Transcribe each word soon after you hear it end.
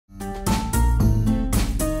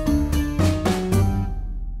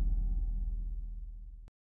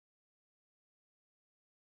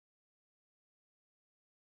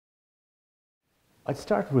I'd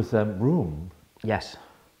start with Room, Yes.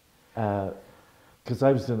 because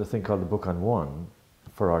I was doing a thing called the Book on One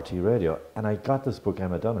for RT Radio, and I got this book,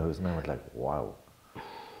 Emma Donoghue's, and I went like, wow,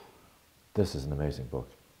 this is an amazing book.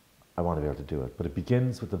 I want to be able to do it. But it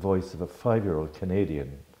begins with the voice of a 5-year-old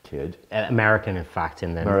Canadian kid. American, in fact,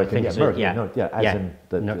 in the American, yeah, American, yeah, no, yeah, as yeah. in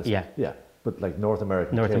the, No, yeah, yeah, but like North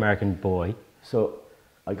American North kid. American boy. So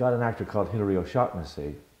I got an actor called Hilary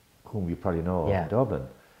O'Shaughnessy, whom you probably know Yeah. in Dublin,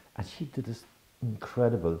 and she did this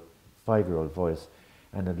incredible 5-year-old voice,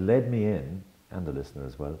 and it led me in, and the listener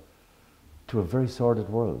as well, to a very sordid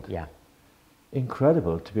world. Yeah,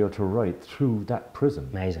 Incredible to be able to write through that prism.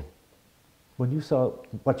 amazing. When you saw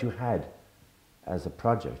what you had as a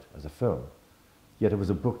project, as a film, yet it was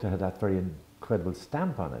a book that had that very incredible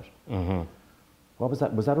stamp on it. Mm-hmm. What was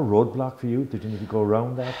that? Was that a roadblock for you? Did you need to go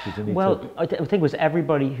around that? Did you need Well, I think it was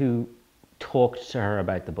everybody who talked to her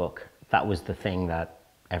about the book. That was the thing that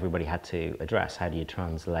everybody had to address. How do you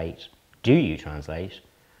translate? Do you translate?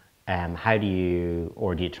 How do you,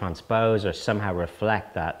 or do you transpose or somehow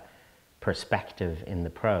reflect that perspective in the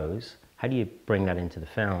prose? How do you bring that into the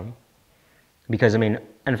film? Because I mean,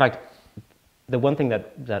 in fact, the one thing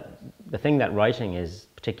the thing that writing is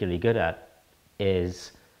particularly good at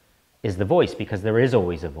is the voice, because there is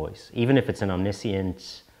always a voice, even if it's an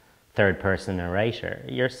omniscient third-person narrator.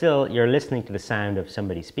 You're listening to the sound of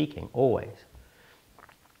somebody speaking always.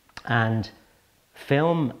 And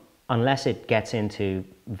film, unless it gets into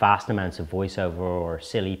vast amounts of voiceover or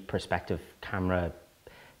silly perspective camera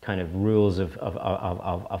kind of rules of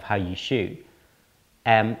how you shoot,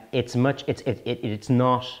 it's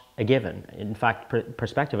not a given. In fact,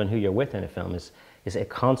 perspective on who you're with in a film is a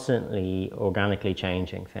constantly organically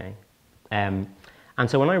changing thing. And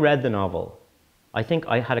so when I read the novel, I think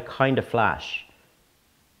I had a kind of flash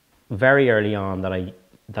very early on that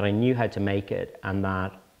I knew how to make it, and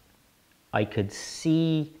that I could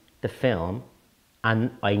see the film, and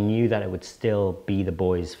I knew that it would still be the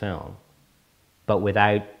boys' film, but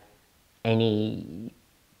without any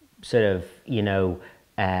sort of,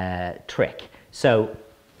 trick. So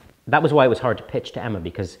that was why it was hard to pitch to Emma,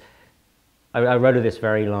 because I wrote her this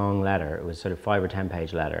very long letter. It was sort of 5 or 10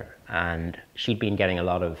 page letter, and she'd been getting a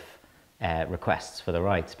lot of requests for the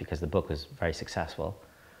rights because the book was very successful,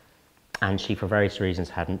 and she, for various reasons,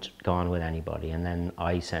 hadn't gone with anybody. And then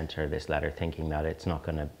I sent her this letter thinking that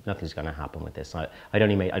nothing's gonna happen with this.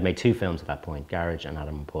 I'd made 2 films at that point, Garage and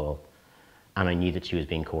Adam and Paul, and I knew that she was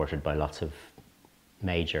being courted by lots of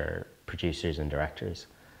major producers and directors.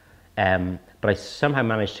 But I somehow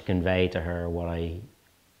managed to convey to her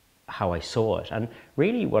how I saw it. And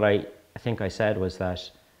really what I think I said was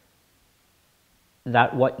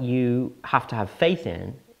that what you have to have faith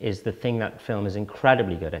in is the thing that film is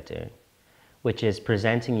incredibly good at doing, which is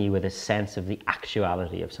presenting you with a sense of the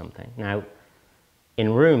actuality of something. Now,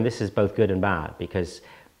 in Room, this is both good and bad, because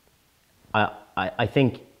I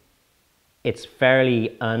think it's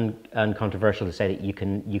fairly uncontroversial to say that you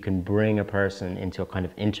can bring a person into a kind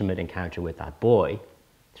of intimate encounter with that boy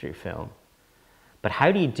through film. But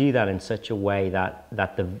how do you do that in such a way that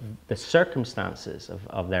the circumstances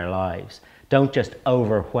of their lives don't just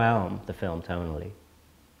overwhelm the film tonally?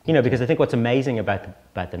 Because I think what's amazing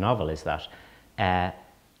about the novel is that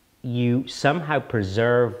you somehow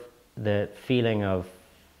preserve the feeling of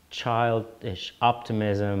childish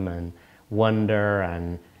optimism and wonder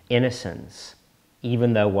and innocence,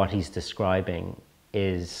 even though what he's describing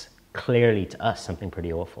is clearly to us something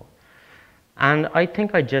pretty awful. And I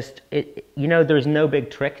think there's no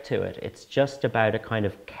big trick to it. It's just about a kind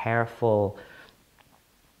of careful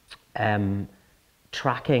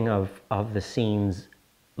tracking of the scenes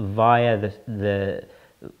via the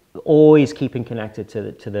always keeping connected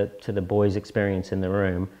to the boy's experience in the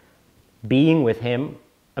room, being with him.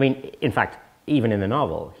 I mean, in fact, even in the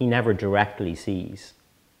novel, he never directly sees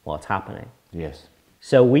what's happening. Yes.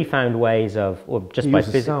 So we found ways of,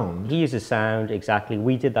 He uses sound, exactly.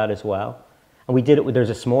 We did that as well. And we did it there's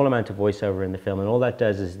a small amount of voiceover in the film, and all that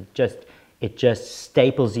does is it just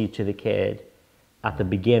staples you to the kid at the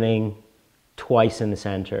beginning, twice in the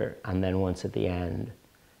center, and then once at the end,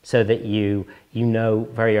 so that you know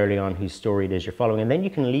very early on whose story it is you're following. And then you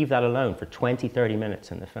can leave that alone for 20, 30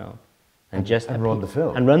 minutes in the film. And run the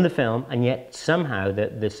film. And run the film, and yet somehow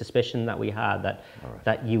the suspicion that we had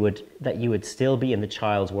that you would still be in the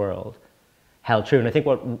child's world held true. And I think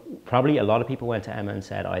what probably a lot of people went to Emma and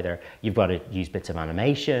said, either you've got to use bits of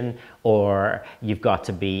animation, or you've got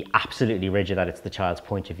to be absolutely rigid that it's the child's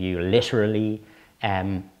point of view, literally.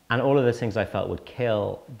 And all of those things I felt would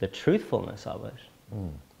kill the truthfulness of it.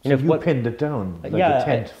 Mm. So you pinned it down like a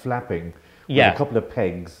tent flapping with a couple of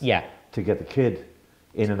pegs to get the kid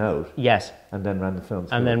in and out. Yes. And then ran the film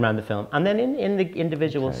through. And then ran the film. And then in the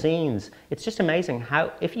individual Okay. scenes, it's just amazing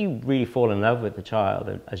how, if you really fall in love with the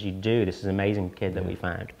child, as you do, this is an amazing kid that we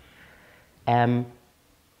found,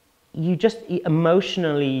 you just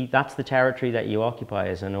emotionally, that's the territory that you occupy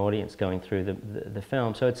as an audience going through the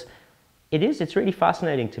film. So it's really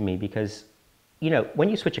fascinating to me because, you know, when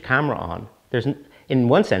you switch a camera on, in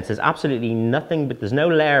one sense, there's absolutely nothing, but there's no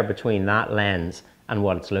layer between that lens and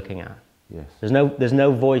what it's looking at. Yes. There's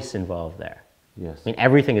no voice involved there. Yes. I mean,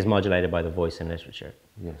 everything is modulated by the voice in literature.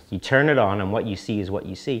 Yes. You turn it on and what you see is what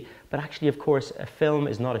you see. But actually, of course, a film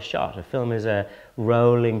is not a shot. A film is a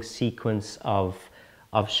rolling sequence of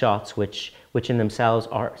shots which in themselves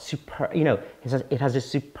are super, you know, it has a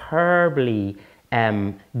superbly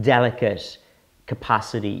delicate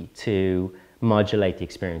capacity to modulate the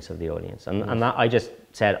experience of the audience. And that, I just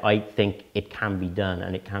said, I think it can be done,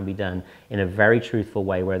 and it can be done in a very truthful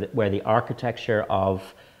way where the architecture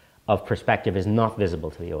of perspective is not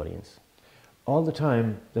visible to the audience. All the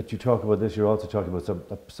time that you talk about this, you're also talking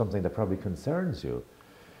about something that probably concerns you,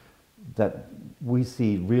 that we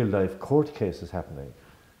see real life court cases happening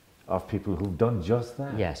of people who've done just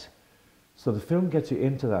that. Yes. So the film gets you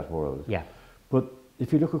into that world. Yeah. But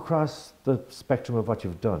if you look across the spectrum of what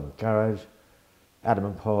you've done, Garage, Adam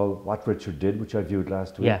and Paul, What Richard Did, which I viewed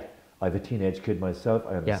last week. Yeah. I have a teenage kid myself,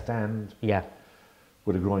 I understand. Yeah.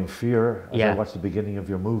 With a growing fear as I watch the beginning of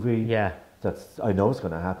your movie. Yeah. I know it's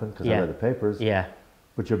going to happen because I read the papers. Yeah.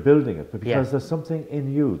 But you're building it. But because there's something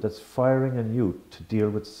in you that's firing in you to deal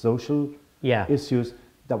with social issues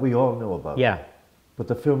that we all know about. Yeah. But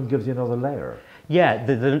the film gives you another layer. Yeah,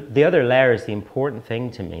 the other layer is the important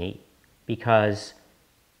thing to me, because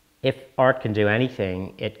if art can do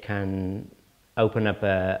anything, it can open up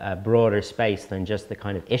a broader space than just the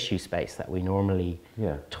kind of issue space that we normally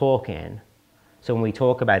talk in. So when we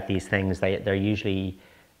talk about these things, they're usually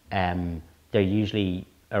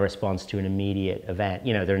a response to an immediate event.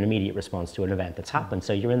 You know, they're an immediate response to an event that's happened.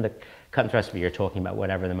 So you're in the cut and thrust of it, you're talking about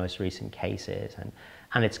whatever the most recent case is,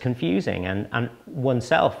 and it's confusing, and one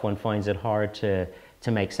finds it hard to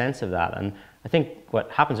make sense of that. And I think what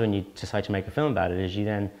happens when you decide to make a film about it is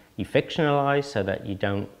you fictionalize so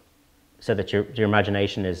that your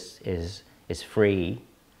imagination is free,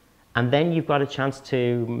 and then you've got a chance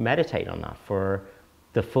to meditate on that for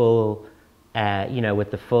the full,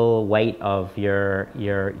 with the full weight of your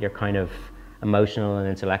kind of emotional and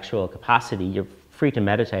intellectual capacity. You're free to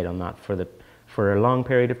meditate on that for a long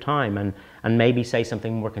period of time, and maybe say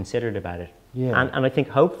something more considered about it. Yeah. And I think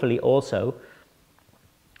hopefully also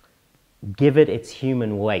give it its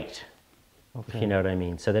human weight, if you know what I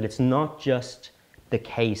mean, so that it's not just the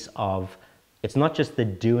case of, it's not just the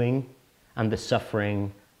doing and the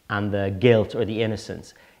suffering and the guilt or the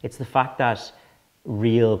innocence. It's the fact that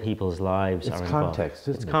real people's lives are involved. It's context,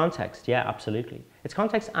 isn't it? It's context, yeah, absolutely. It's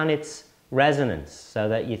context and it's resonance, so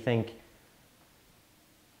that you think,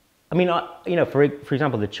 I mean, for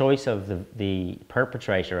example, the choice of the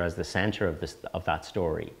perpetrator as the center of that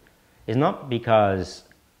story is not because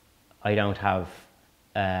I don't have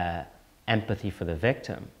empathy for the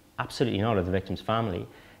victim, absolutely not, or the victim's family.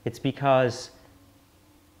 It's because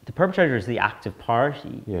the perpetrator is the active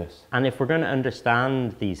party. Yes. And if we're going to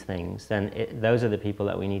understand these things, then those are the people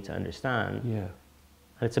that we need to understand. Yeah.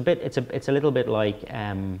 And it's a little bit like,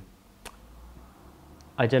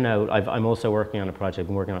 I don't know, I'm also working on a project, I've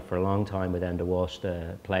been working on it for a long time with Enda Walsh,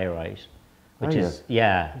 the playwright, which is, He's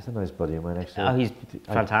a nice buddy of mine, actually. Oh, he's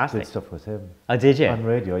fantastic. I did stuff with him. Oh, did you? On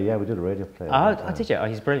radio, yeah, we did a radio play. Oh, did you? Oh,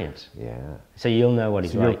 he's brilliant. Yeah. So you'll know what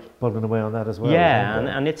he's like. You're bubbling away on that as well. Yeah,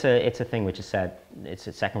 and it's a thing which is said, it's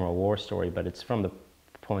a Second World War story, but it's from the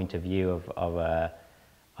point of view of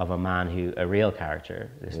a man a real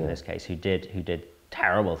character, in this case, who did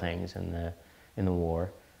terrible things in the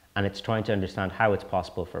war, and it's trying to understand how it's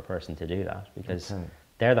possible for a person to do that, because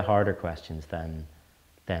they're the harder questions than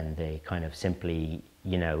the kind of simply,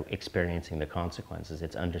 experiencing the consequences.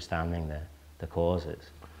 It's understanding the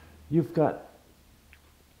causes. You've got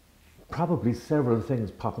probably several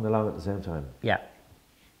things popping along at the same time. Yeah.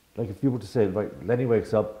 Like if you were to say, right, Lenny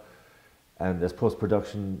wakes up and there's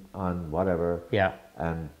post-production on whatever,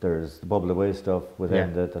 and there's the bubble away stuff with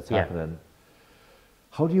Enda that's happening.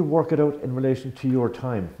 How do you work it out in relation to your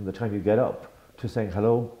time, from the time you get up to saying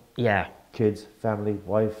hello, kids, family,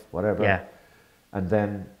 wife, whatever, and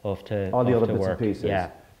then all the other bits and pieces? Yeah.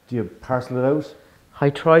 Do you parcel it out? I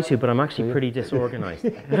try to, but I'm actually pretty disorganized.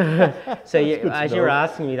 So as you're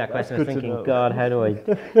asking me that question, I was thinking, God, how do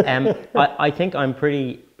I? I think I'm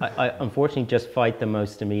pretty, I unfortunately just fight the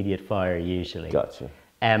most immediate fire usually. Gotcha.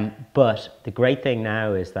 But the great thing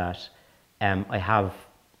now is that I have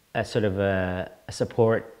a sort of a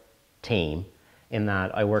support team in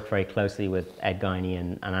that I work very closely with Ed Guiney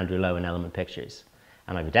and Andrew Lowe in Element Pictures.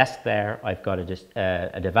 And I have a desk there. I've got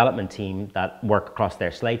a development team that work across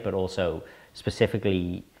their slate, but also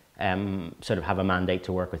specifically sort of have a mandate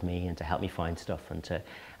to work with me and to help me find stuff.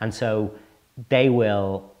 And so they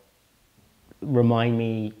will remind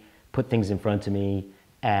me, put things in front of me.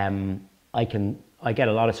 I get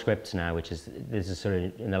a lot of scripts now, this is sort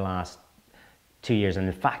of in the last 2 years. And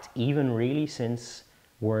in fact, even really since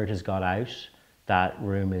word has got out that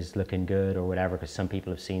Room is looking good or whatever, because some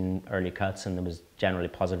people have seen early cuts and there was generally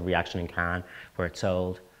positive reaction in Cannes where it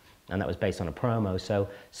sold, and that was based on a promo. So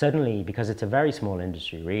suddenly, because it's a very small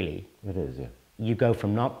industry really, it is, yeah, you go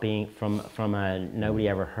from not being, from a nobody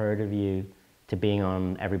ever heard of you to being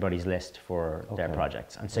on everybody's list for their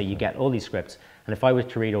projects. And so you get all these scripts, and if I was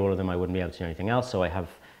to read all of them, I wouldn't be able to do anything else. So I have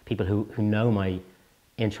people who know my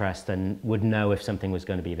interest and would know if something was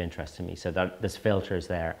going to be of interest to me. So that there's filters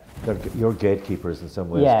there. They're your gatekeepers in some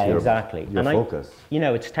ways. Yeah, to your, exactly. Your focus.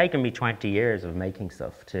 It's taken me 20 years of making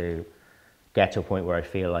stuff to get to a point where I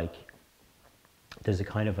feel like there's a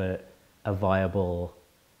kind of a viable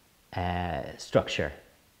structure.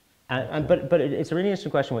 But it's a really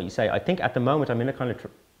interesting question what you say. I think at the moment I'm in a kind of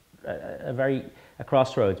a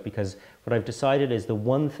crossroads, because what I've decided is the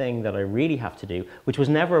one thing that I really have to do, which was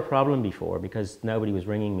never a problem before because nobody was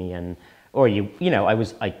ringing me, I've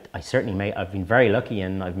been very lucky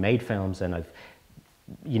and I've made films and I've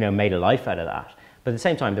made a life out of that. But at the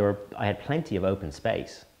same time I had plenty of open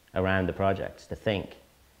space around the projects to think.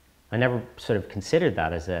 I never sort of considered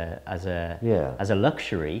that as a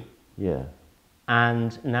luxury. Yeah.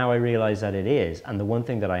 And now I realize that it is. And the one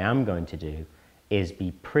thing that I am going to do is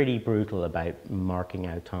be pretty brutal about marking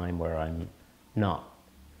out time where I'm not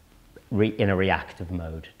in a reactive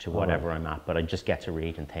mode to whatever I'm at, but I just get to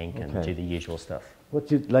read and think and do the usual stuff.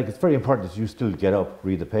 But it's very important that you still get up,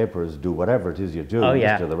 read the papers, do whatever it is you do,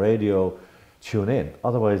 listen to the radio, tune in.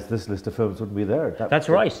 Otherwise, this list of films wouldn't be there. That's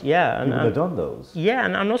right, yeah. You would have done those. Yeah,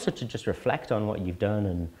 and also to just reflect on what you've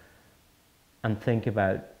done and think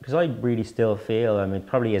about, because I really still feel, it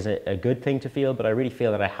probably is a good thing to feel, but I really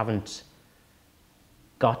feel that I haven't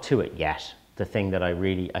got to it yet. The thing that I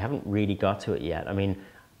haven't really got to it yet.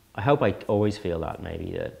 I hope I always feel that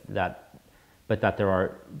maybe, but that there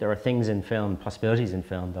are things in film, possibilities in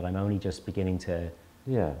film that I'm only just beginning to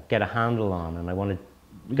get a handle on, and I want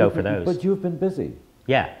to go for those. But you've been busy.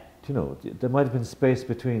 Yeah. There might have been space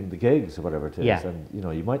between the gigs or whatever it is, and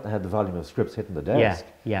you might not have the volume of scripts hitting the desk.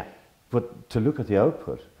 Yeah. But to look at the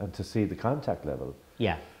output and to see the contact level.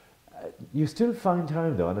 Yeah. You still find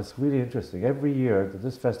time though, and it's really interesting. Every year that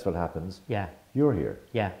this festival happens, you're here.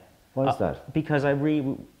 Yeah. Why is that? Because I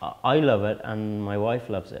love it and my wife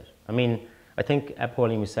loves it. I think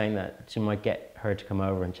Pauline was saying that she might get her to come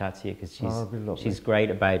over and chat to you because she's great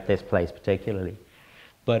about this place particularly.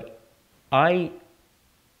 But the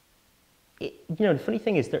funny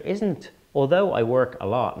thing is there isn't, although I work a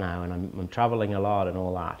lot now and I'm traveling a lot and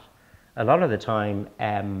all that, a lot of the time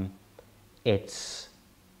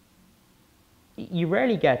you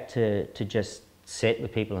rarely get to just sit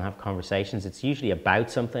with people and have conversations. It's usually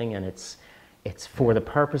about something and it's for the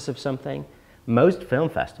purpose of something. Most film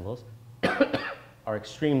festivals are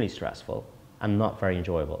extremely stressful and not very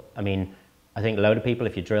enjoyable. I think a load of people,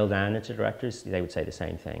 if you drill down into directors, they would say the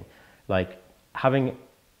same thing. Like having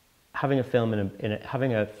a film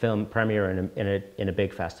having a film premiere in a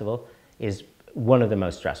big festival is one of the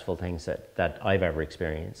most stressful things that I've ever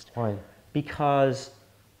experienced. Why? Because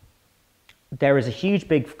there is a huge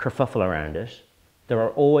big kerfuffle around it. There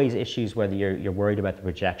are always issues, whether you're worried about the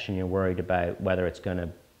projection, you're worried about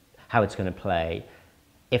how it's going to play.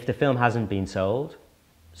 If the film hasn't been sold,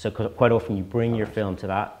 so quite often you bring your film to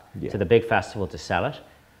the big festival to sell it,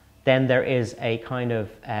 then there is a kind of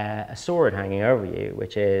a sword hanging over you,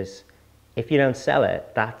 which is, if you don't sell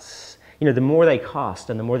it, that's, the more they cost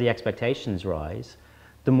and the more the expectations rise,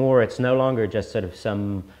 the more it's no longer just sort of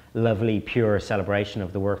some lovely, pure celebration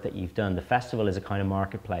of the work that you've done. The festival is a kind of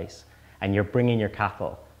marketplace, and you're bringing your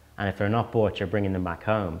cattle, and if they're not bought, you're bringing them back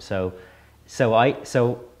home. So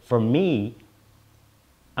for me,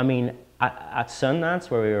 at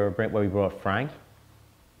Sundance, where we brought Frank,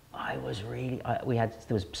 there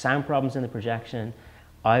was sound problems in the projection.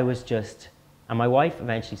 And my wife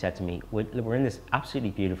eventually said to me, we're in this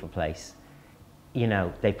absolutely beautiful place.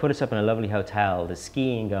 They put us up in a lovely hotel, there's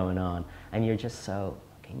skiing going on, and you're just so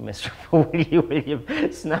fucking miserable. Will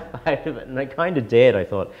you snap out of it? And I kind of did. I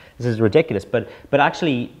thought, this is ridiculous. But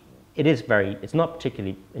actually, it's not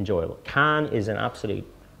particularly enjoyable. Cannes is an absolute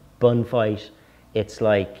bun fight. It's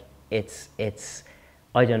like,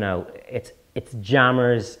 I don't know, it's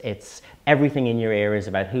jammers, it's everything in your ear is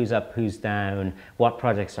about who's up, who's down, what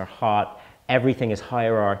projects are hot, everything is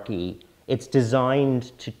hierarchy. It's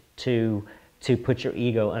designed to put your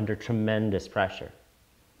ego under tremendous pressure.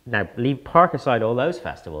 Now, park aside all those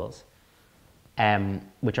festivals,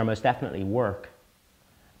 which are most definitely work,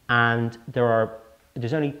 and there are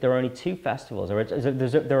only 2 festivals, or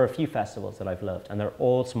there are a few festivals that I've loved, and they're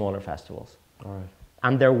all smaller festivals. All right.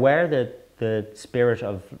 And they're where the spirit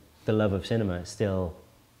of the love of cinema still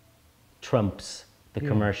trumps the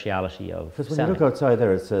commerciality of Because when selling. you look outside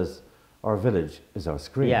there, it says, "Our village is our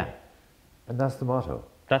screen." Yeah. And that's the motto.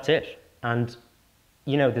 That's it. And,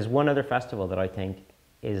 you know, there's one other festival that I think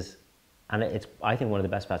is, and it's, I think, one of the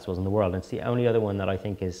best festivals in the world. And it's the only other one that I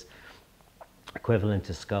think is equivalent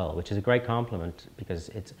to Skull, which is a great compliment because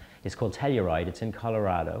it's called Telluride. It's in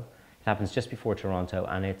Colorado. It happens just before Toronto,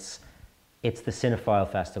 and it's the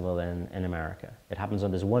Cinephile Festival in America. It happens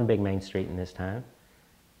on, there's one big main street in this town.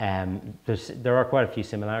 There are quite a few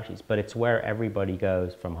similarities, but it's where everybody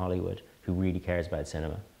goes from Hollywood who really cares about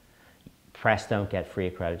cinema. Press don't get free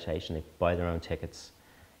accreditation, they buy their own tickets.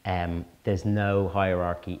 There's no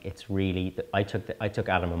hierarchy. It's really, I took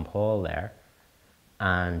Adam and Paul there,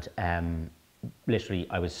 and literally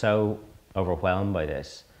I was so overwhelmed by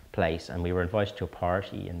this place, and we were invited to a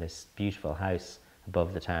party in this beautiful house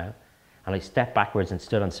above the town, and I stepped backwards and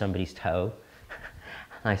stood on somebody's toe.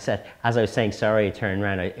 And I said, as I was saying sorry, I turned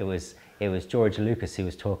around, it was George Lucas who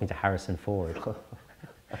was talking to Harrison Ford.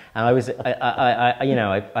 And I was, you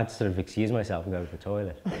know, I had to sort of excuse myself and go to the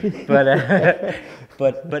toilet.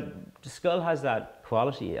 But Skull has that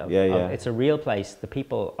quality of, it's a real place. The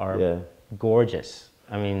people are gorgeous.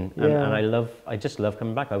 I mean, and I just love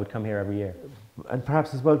coming back. I would come here every year. And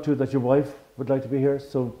perhaps as well too that your wife would like to be here.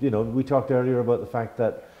 So, you know, we talked earlier about the fact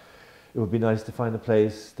that it would be nice to find a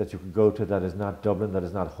place that you could go to that is not Dublin, that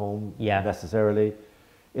is not home necessarily.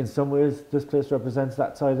 In some ways, this place represents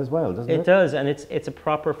that side as well, doesn't it? It does, and it's a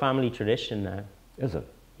proper family tradition now. Is it?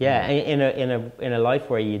 Yeah, in a life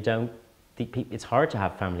where you don't, it's hard to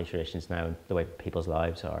have family traditions now, the way people's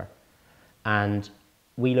lives are. And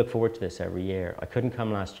we look forward to this every year. I couldn't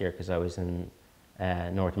come last year because I was in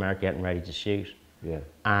North America getting ready to shoot. Yeah.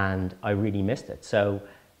 And I really missed it. So,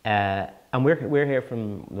 and we're here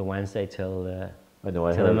from the Wednesday till the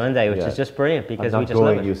Monday, which is just brilliant because we just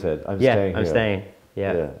love it. You said, I'm staying here. I'm staying.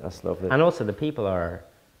 Yeah, that's lovely. And also the people are,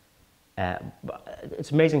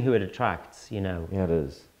 it's amazing who it attracts, you know. Yeah, it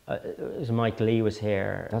is. Mike Lee was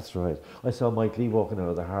here. That's right. I saw Mike Lee walking out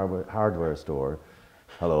of the hardware store.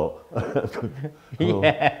 Hello. Hello.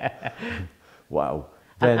 Yeah. Wow.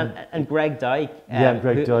 Then, and Greg Dyke,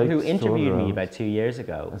 Greg Dyke, who interviewed me about 2 years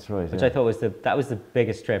ago. That's right. Which I thought was the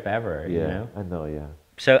biggest trip ever. Yeah, you know? I know. Yeah.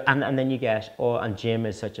 So and then you get and Jim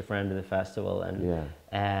is such a friend of the festival, and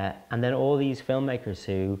and then all these filmmakers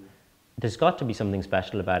who there's got to be something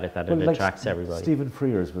special about it that it attracts everybody. Stephen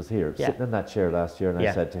Frears was here sitting in that chair last year, and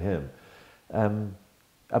I said to him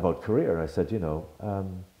about career. I said, you know,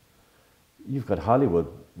 you've got Hollywood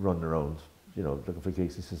running around, you know, looking for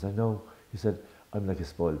gigs. He says, I know. He said, I'm like a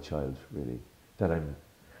spoiled child, really, that I'm,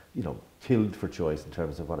 you know, killed for choice in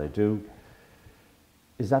terms of what I do.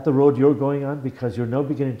 Is that the road you're going on? Because you're now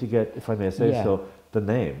beginning to get, if I may say so, the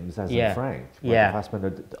names, as in Frank,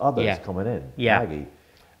 Fassbender, others coming in, Maggie.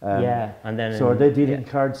 And then so are they dealing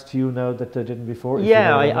cards to you now that they didn't before?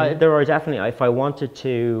 Yeah, there are definitely. If I wanted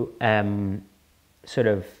to, sort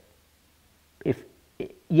of,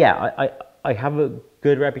 I have a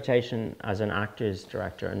good reputation as an actors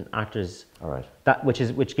director, and actors. All right.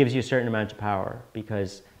 Which gives you a certain amount of power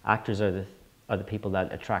because actors are the people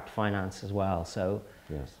that attract finance as well. So.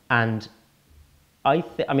 Yes. And I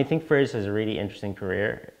think Frears has a really interesting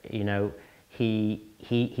career. You know,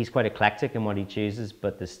 he's quite eclectic in what he chooses,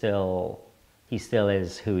 but he still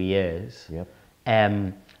is who he is. Yep.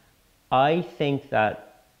 I think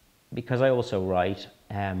that because I also write,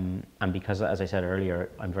 and because, as I said earlier,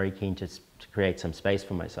 I'm very keen to create some space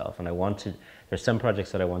for myself, and there's some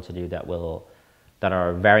projects that I want to do that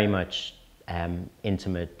are very much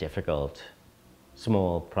intimate, difficult,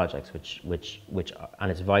 small projects, which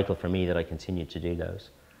and it's vital for me that I continue to do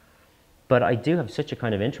those. But I do have such a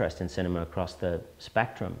kind of interest in cinema across the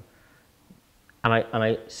spectrum, and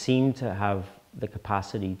I seem to have the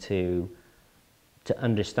capacity to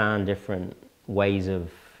understand different ways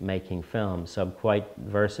of making films. So I'm quite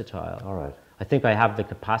versatile. All right. I think I have the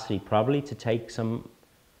capacity probably to take some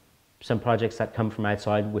projects that come from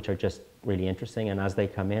outside, which are just really interesting, and as they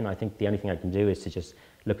come in, I think the only thing I can do is to just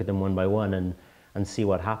look at them one by one and see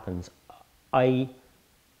what happens.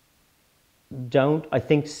 don't. I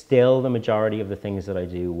think still the majority of the things that I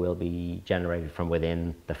do will be generated from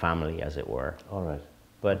within the family, as it were. All right.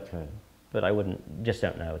 But Okay. but I wouldn't, just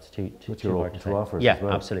don't know. It's too But too you're hard open to to say. offers Yeah, as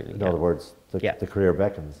well. absolutely. In yeah. other words, Yeah. the career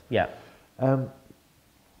beckons. Yeah.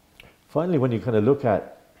 Finally, when you kind of look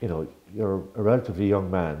at, you're a relatively young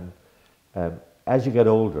man, as you get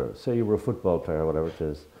older, say you were a football player, whatever it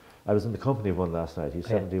is. I was in the company of one last night. He's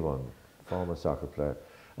 71, former soccer player,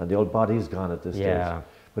 and the old body's gone at this stage.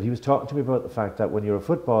 But he was talking to me about the fact that when you're a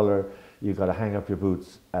footballer, you've got to hang up your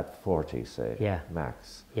boots at 40, say,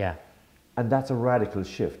 max. Yeah. And that's a radical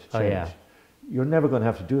shift, change. Oh, yeah. You're never going to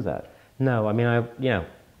have to do that. No, I mean,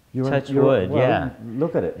 You're touch wood, well, yeah.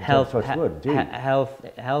 Look at it. Health, Touch wood, do.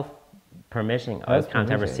 health permitting. I can't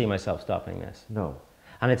ever see myself stopping this. No.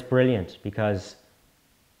 And it's brilliant because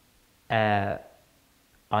I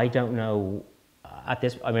don't know at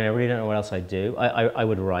this. I mean, I really don't know what else I'd do. I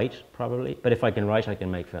would write probably, but if I can write, I can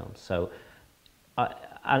make films. So,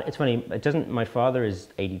 and it's funny. It doesn't. My father is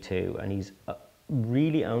 82, and he's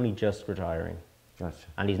really only just retiring. Gotcha.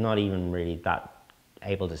 And he's not even really that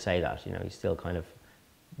able to say that. He's still kind of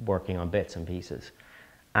working on bits and pieces,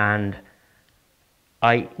 and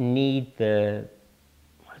I need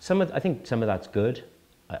I think some of that's good.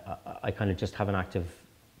 I kind of just have an active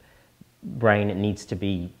brain. It needs to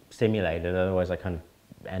be stimulated, otherwise I kind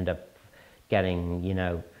of end up getting,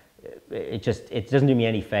 it doesn't do me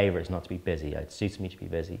any favors not to be busy. It suits me to be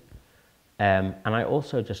busy. And I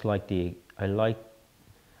also just like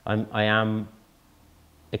I am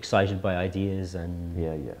excited by ideas and,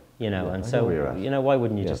 and so, why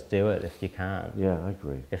wouldn't you just do it if you can? Yeah, I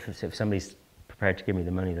agree. If somebody's prepared to give me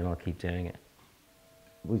the money, then I'll keep doing it.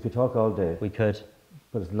 We could talk all day. We could.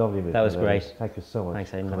 But it's lovely meeting you. That was great. Thank you so much.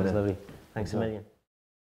 Thanks, Aidan. That was lovely. Thanks a million.